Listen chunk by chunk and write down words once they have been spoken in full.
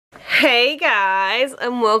Hey guys,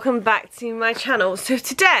 and welcome back to my channel. So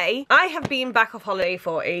today I have been back off holiday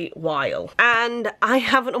for a while and I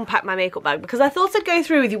haven't unpacked my makeup bag because I thought I'd go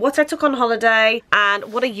through with you what I took on holiday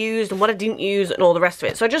and what I used and what I didn't use and all the rest of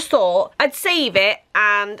it. So I just thought I'd save it,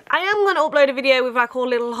 and I am going to upload a video with like all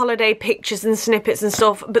little holiday pictures and snippets and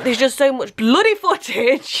stuff, but there's just so much bloody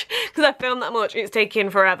footage because I filmed that much, it's taken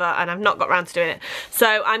forever and I've not got around to doing it.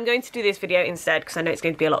 So I'm going to do this video instead because I know it's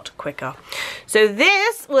going to be a lot quicker. So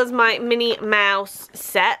this was my Minnie Mouse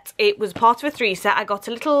set. It was part of a 3 set. I got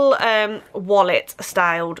a little wallet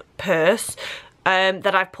styled purse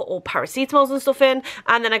that I've put all paracetamols and stuff in,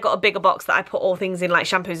 and then I got a bigger box that I put all things in, like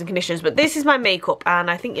shampoos and conditioners. But this is my makeup and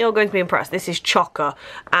I think you're going to be impressed. This is chocker,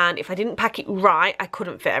 and if I didn't pack it right I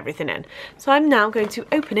couldn't fit everything in. So I'm now going to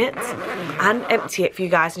open it and empty it for you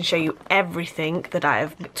guys and show you everything that I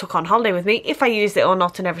have took on holiday with me, if I used it or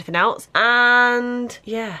not and everything else. And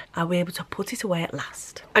yeah, I'll be able to put it away at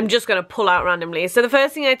last. I'm just going to pull out randomly. So the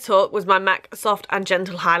first thing I took was my MAC Soft and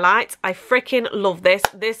Gentle highlight. I freaking love this.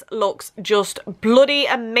 This looks just bloody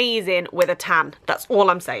amazing with a tan. That's all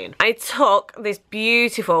I'm saying. I took this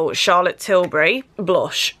beautiful Charlotte Tilbury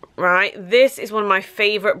blush, right? This is one of my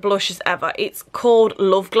favourite blushes ever. It's called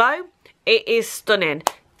Love Glow. It is stunning.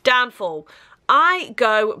 Downfall, I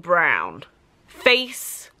go brown.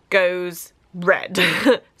 Face goes red.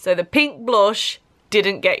 So the pink blush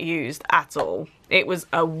didn't get used at all. It was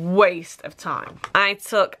a waste of time. I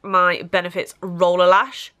took my Benefits Roller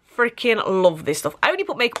Lash. Freaking love this stuff. I only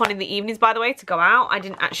put makeup on in the evenings, by the way, to go out. I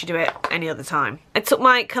didn't actually do it any other time. I took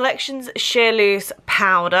my Collections Sheer Loose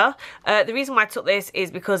powder. The reason why I took this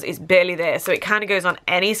is because it's barely there, so it kind of goes on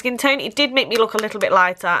any skin tone. It did make me look a little bit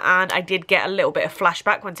lighter, and I did get a little bit of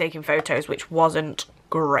flashback when taking photos, which wasn't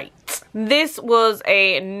great. This was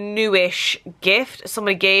a newish gift.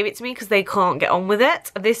 Somebody gave it to me because they can't get on with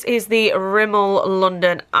it. This is the Rimmel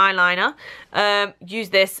London eyeliner. Use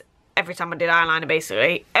this every time I did eyeliner,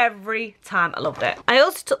 basically. Every time. I loved it. I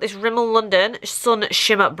also took this Rimmel London Sun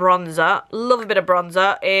Shimmer Bronzer. Love a bit of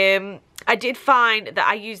bronzer. I did find that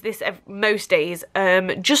I use this most days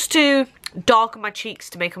just to darken my cheeks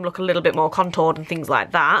to make them look a little bit more contoured and things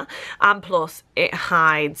like that. And plus, it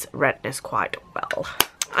hides redness quite well.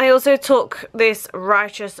 I also took this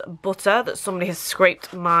Righteous Butter that somebody has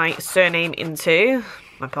scraped my surname into.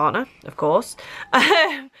 My partner, of course.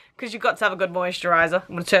 Because you've got to have a good moisturiser. I'm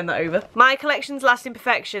going to turn that over. My Collections Lasting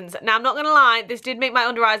Perfections. Now, I'm not going to lie, this did make my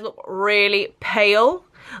under eyes look really pale.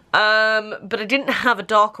 But I didn't have a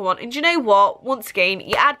darker one. And do you know what? Once again,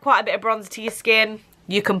 you add quite a bit of bronzer to your skin,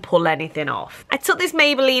 you can pull anything off. I took this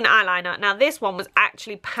Maybelline eyeliner. Now, this one was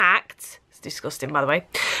actually packed. It's disgusting, by the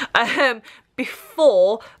way.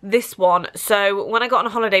 Before this one. So when I got on a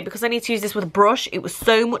holiday, because I need to use this with a brush, it was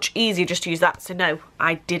so much easier just to use that. So no,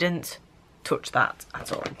 I didn't touch that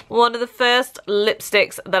at all. One of the first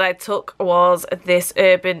lipsticks that I took was this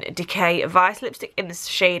Urban Decay Vice lipstick in the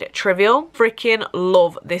shade Trivial. Freaking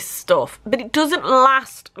love this stuff, but it doesn't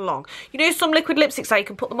last long. You know, some liquid lipsticks, like you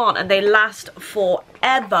can put them on and they last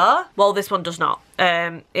forever. Well, this one does not.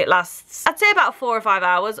 It lasts, I'd say, about 4 or 5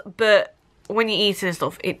 hours, but when you're eating and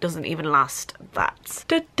stuff, it doesn't even last that.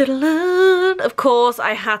 Of course,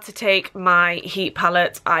 I had to take my heat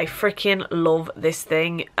palette. I freaking love this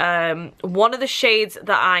thing. One of the shades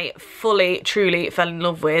that I fully, truly fell in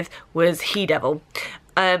love with was He Devil.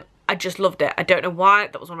 I just loved it. I don't know why.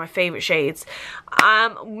 That was one of my favourite shades.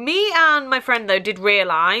 Me and my friend, though, did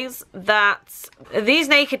realise that these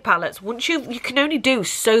naked palettes, once you can only do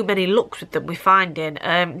so many looks with them, we're finding.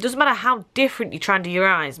 It doesn't matter how different you try and do your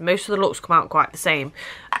eyes. Most of the looks come out quite the same.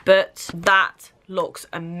 But that looks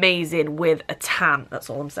amazing with a tan. That's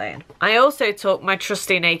all I'm saying. I also took my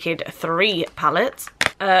trusty Naked 3 palette.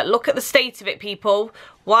 Look at the state of it, people.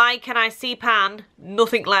 Why can I see pan?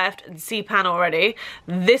 Nothing left and see pan already.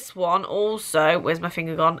 This one also, where's my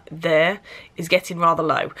finger gone? There, is getting rather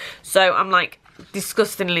low. So I'm like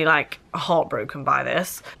disgustingly like heartbroken by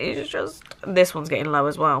this. It's just, this one's getting low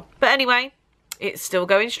as well. But anyway, it's still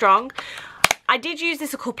going strong. I did use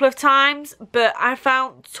this a couple of times, but I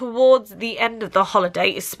found towards the end of the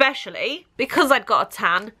holiday, especially because I'd got a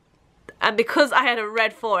tan, and because I had a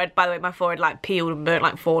red forehead, by the way, my forehead like peeled and burnt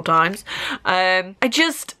like 4 times. I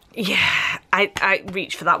just, yeah, I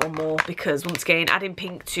reached for that one more because, once again, adding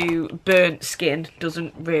pink to burnt skin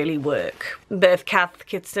doesn't really work. Bit of Kath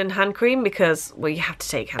Kidston hand cream because, well, you have to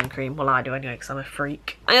take hand cream. Well, I do anyway because I'm a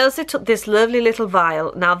freak. I also took this lovely little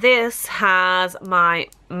vial. Now, this has my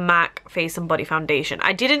MAC Face and Body Foundation.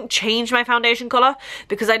 I didn't change my foundation colour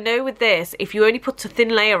because I know with this, if you only put a thin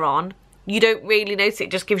layer on, you don't really notice it.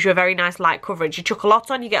 It just gives you a very nice light coverage. You chuck a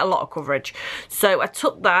lot on, you get a lot of coverage. So I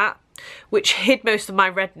took that which hid most of my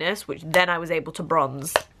redness, which then I was able to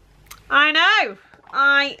bronze. I know.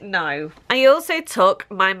 I also took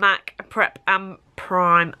my MAC Prep and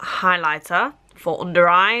Prime highlighter for under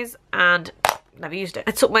eyes and never used it.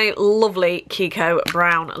 I took my lovely Kiko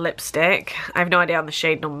brown lipstick. I have no idea on the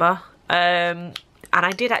shade number. And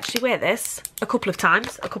I did actually wear this a couple of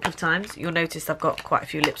times. You'll notice I've got quite a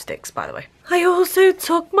few lipsticks, by the way. I also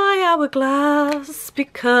took my Hourglass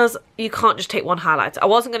because you can't just take one highlighter. I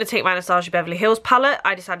wasn't going to take my Anastasia Beverly Hills palette.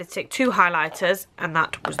 I decided to take 2 highlighters, and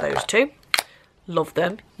that was those 2. Love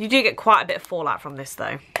them. You do get quite a bit of fallout from this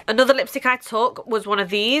though. Another lipstick I took was one of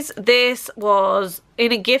these. This was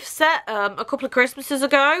in a gift set a couple of Christmases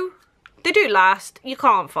ago. They do last. I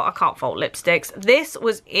can't fault lipsticks. This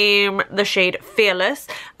was in the shade Fearless,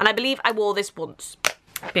 and I believe I wore this once.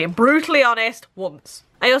 Being brutally honest, once.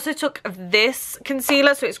 I also took this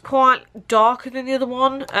concealer, so it's quite darker than the other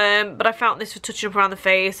one, but I found this for touching up around the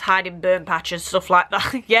face, hiding burnt patches, stuff like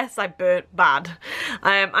that. Yes, I burnt bad.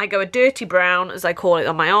 I go a dirty brown, as I call it,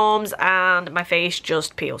 on my arms, and my face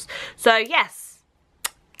just peels. So yes,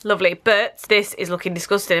 lovely, but this is looking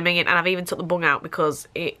disgusting a minute, and I've even took the bung out because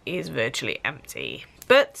it is virtually empty.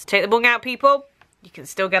 But take the bung out, people. You can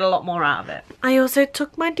still get a lot more out of it. I also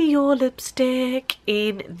took my Dior lipstick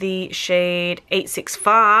in the shade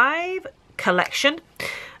 865 collection.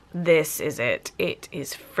 This is it. It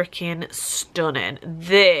is freaking stunning.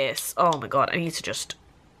 This, oh my god, I need to just,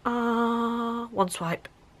 1 swipe,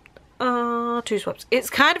 2 swipes.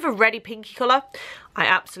 It's kind of a reddy pinky colour. I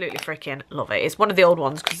absolutely freaking love it. It's one of the old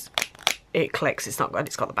ones because it clicks. It's not good.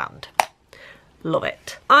 It's got the band. Love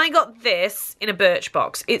it. I got this in a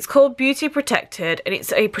Birchbox. It's called Beauty Protected, and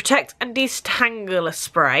it's a protect and detangler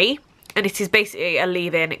spray, and it is basically a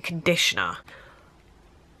leave-in conditioner.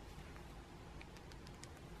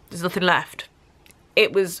 There's nothing left.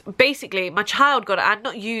 It was basically, my child got it. I'd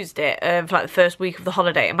not used it for like the first week of the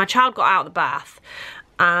holiday, and my child got out of the bath,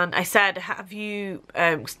 and I said, have you,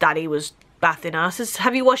 'cause Daddy was bathing us. Says,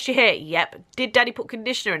 have you washed your hair? Yep. Did Daddy put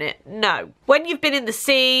conditioner in it? No. When you've been in the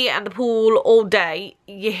sea and the pool all day,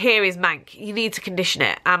 your hair is mank. You need to condition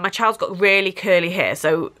it. And my child's got really curly hair,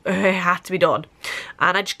 so it had to be done.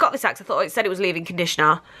 And I just got this axe. I thought it said it was leave-in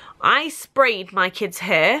conditioner. I sprayed my kid's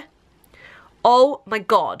hair. Oh my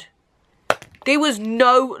god. There was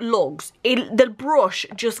no lugs. The brush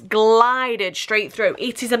just glided straight through.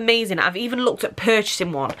 It is amazing. I've even looked at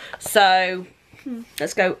purchasing one. So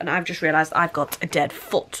let's go. And I've just realised I've got a dead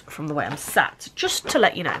foot from the way I'm sat, just to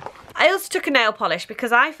let you know. I also took a nail polish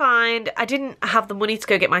because I find I didn't have the money to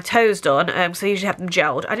go get my toes done, because I usually have them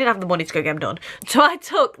gelled. I didn't have the money to go get them done. So I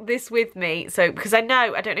took this with me. So, because I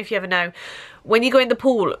don't know if you ever know, when you go in the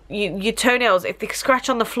pool, your toenails, if they scratch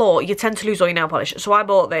on the floor, you tend to lose all your nail polish. So I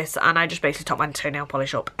bought this and I just basically top my toenail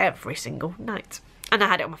polish up every single night. And I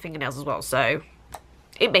had it on my fingernails as well, so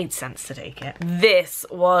it made sense to take it. This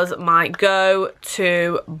was my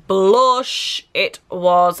go-to blush. It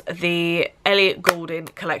was the Elliot Goulding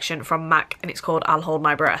collection from MAC, and it's called I'll Hold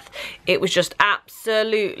My Breath. It was just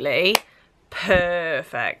absolutely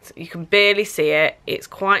perfect. You can barely see it. It's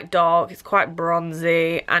quite dark, it's quite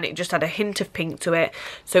bronzy, and it just had a hint of pink to it,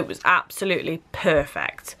 so it was absolutely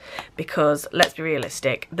perfect, because let's be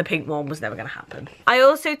realistic, the pink one was never going to happen. I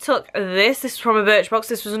also took this is from a Birchbox.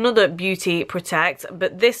 This was another Beauty Protect,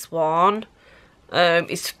 but this one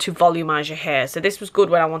is to volumize your hair. So this was good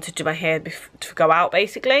when I wanted to do my hair to go out,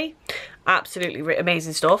 basically. Absolutely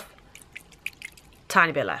amazing stuff.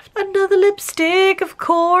 Tiny bit left. Another lipstick, of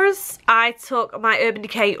course. I took my Urban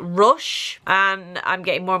Decay Rush, and I'm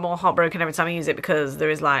getting more and more heartbroken every time I use it because there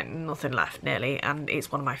is like nothing left nearly, and it's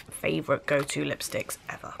one of my favourite go-to lipsticks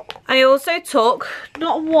ever. I also took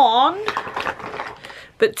not one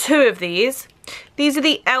but two of these. These are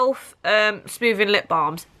the e.l.f. smoothing lip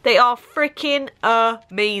balms. They are freaking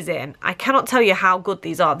amazing. I cannot tell you how good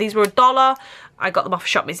these are. These were $1. I got them off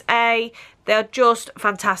Shop Miss A. They're just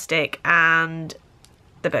fantastic, and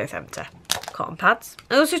they're both empty. Cotton pads.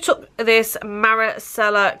 I also took this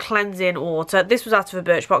Maricela cleansing water. This was out of a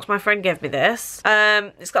Birchbox. My friend gave me this.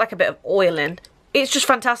 It's got like a bit of oil in. It's just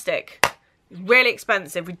fantastic. Really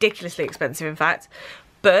expensive, ridiculously expensive in fact,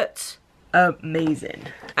 but amazing.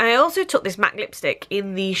 I also took this MAC lipstick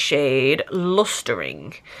in the shade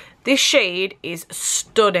Lustering. This shade is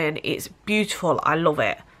stunning. It's beautiful. I love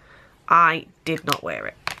it. I did not wear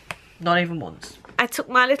it. Not even once. I took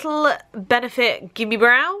my little Benefit Gimme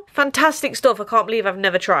Brow. Fantastic stuff. I can't believe I've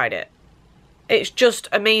never tried it. It's just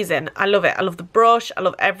amazing. I love it. I love the brush. I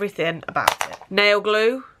love everything about it. Nail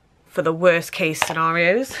glue for the worst case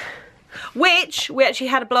scenarios. which we actually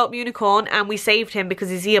had a blow up unicorn and we saved him because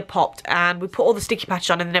his ear popped and we put all the sticky patches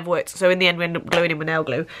on and it never worked. So in the end we ended up gluing him with nail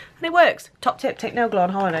glue and it works. Top tip, take nail glue on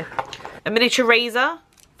holiday. A miniature razor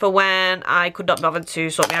for when I could not bother to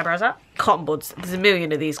sort my eyebrows out. Cotton buds. There's a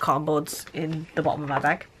million of these cotton buds in the bottom of my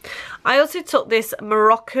bag. I also took this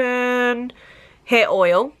Moroccan hair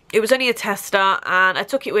oil. It was only a tester and I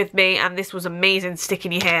took it with me and this was amazing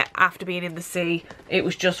sticking your hair after being in the sea. It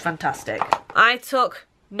was just fantastic. I took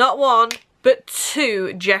not one but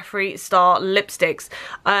 2 Jeffree Star lipsticks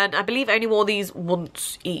and I believe I only wore these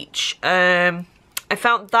once each. I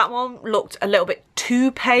found that one looked a little bit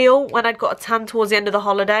too pale when I'd got a tan towards the end of the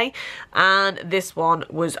holiday, and this one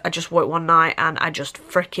was, I just wore it one night and I just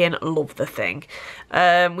freaking love the thing.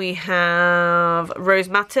 We have Rose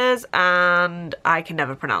Matters and I can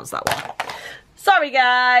never pronounce that one. Sorry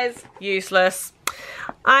guys, useless.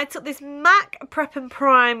 I took this MAC Prep and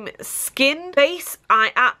Prime Skin Base.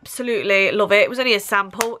 I absolutely love it. It was only a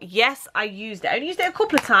sample. Yes, I used it. I only used it a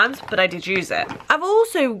couple of times, but I did use it. I've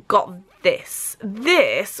also got this.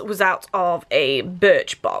 This was out of a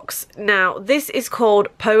Birchbox. Now, this is called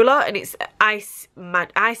Polar and it's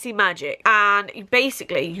Icy Magic. And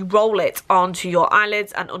basically, you roll it onto your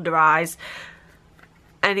eyelids and under eyes.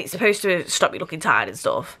 And it's supposed to stop you looking tired and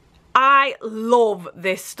stuff. I love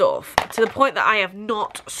this stuff to the point that I have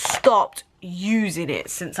not stopped using it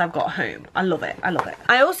since I've got home. I love it. I love it.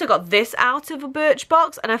 I also got this out of a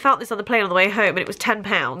Birchbox and I found this on the plane on the way home and it was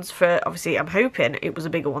 £10 for, obviously I'm hoping it was a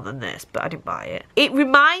bigger one than this, but I didn't buy it. It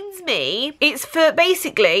reminds me, it's for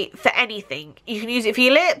basically for anything. You can use it for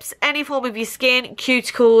your lips, any form of your skin,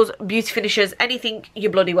 cuticles, beauty finishers, anything you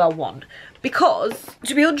bloody well want. Because,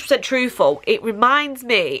 to be 100% truthful, it reminds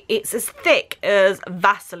me, it's as thick as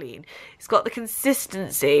Vaseline. It's got the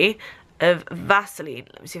consistency of Vaseline.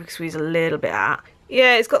 Let me see if I can squeeze a little bit out.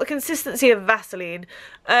 Yeah, it's got the consistency of Vaseline,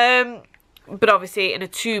 but obviously in a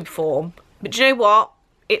tube form. But do you know what?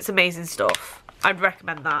 It's amazing stuff. I'd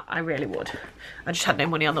recommend that. I really would. I just had no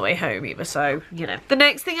money on the way home either, so, you know. The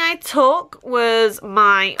next thing I took was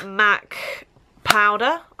my MAC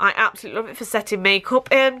powder. I absolutely love it for setting makeup,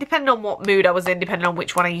 depending on what mood I was in, depending on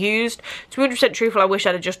which one I used. To be 100% truthful, I wish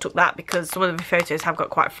I'd have just took that because some of the photos have got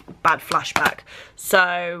quite bad flashback.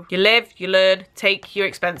 So you live, you learn, take your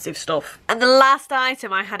expensive stuff. And the last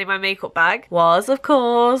item I had in my makeup bag was, of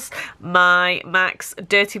course, my MAC's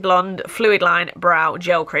Dirty Blonde Fluid Line Brow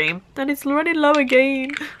Gel Cream. And it's running low again.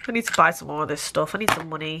 I need to buy some more of this stuff. I need some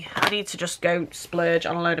money. I need to just go splurge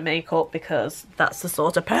on a load of makeup because that's the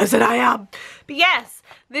sort of person I am. But yes,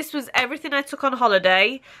 this was everything I took on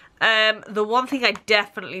holiday. The one thing I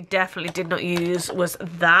definitely did not use was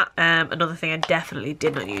that. Another thing I definitely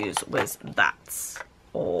did not use was that.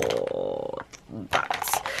 Or that.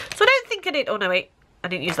 So I don't think I did. Oh no, wait. I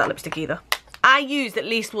didn't use that lipstick either. I used at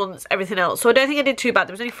least once everything else. So I don't think I did too bad.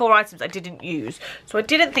 There was only 4 items I didn't use. So I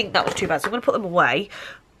didn't think that was too bad. So I'm going to put them away.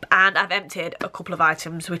 And I've emptied a couple of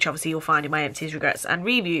items, which obviously you'll find in my empties, regrets and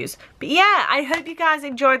reviews. But yeah, I hope you guys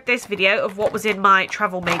enjoyed this video of what was in my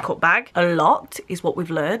travel makeup bag. A lot is what we've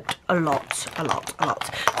learned. A lot.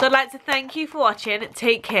 So I'd like to thank you for watching.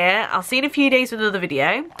 Take care. I'll see you in a few days with another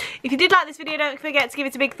video. If you did like this video, don't forget to give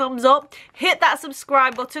it a big thumbs up. Hit that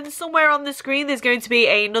subscribe button. Somewhere on the screen there's going to be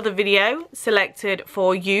another video selected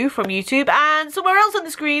for you from YouTube. And somewhere else on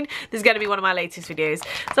the screen there's going to be one of my latest videos.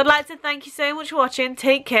 So I'd like to thank you so much for watching.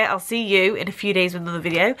 Take care. I'll see you in a few days with another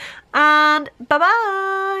video, and bye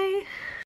bye.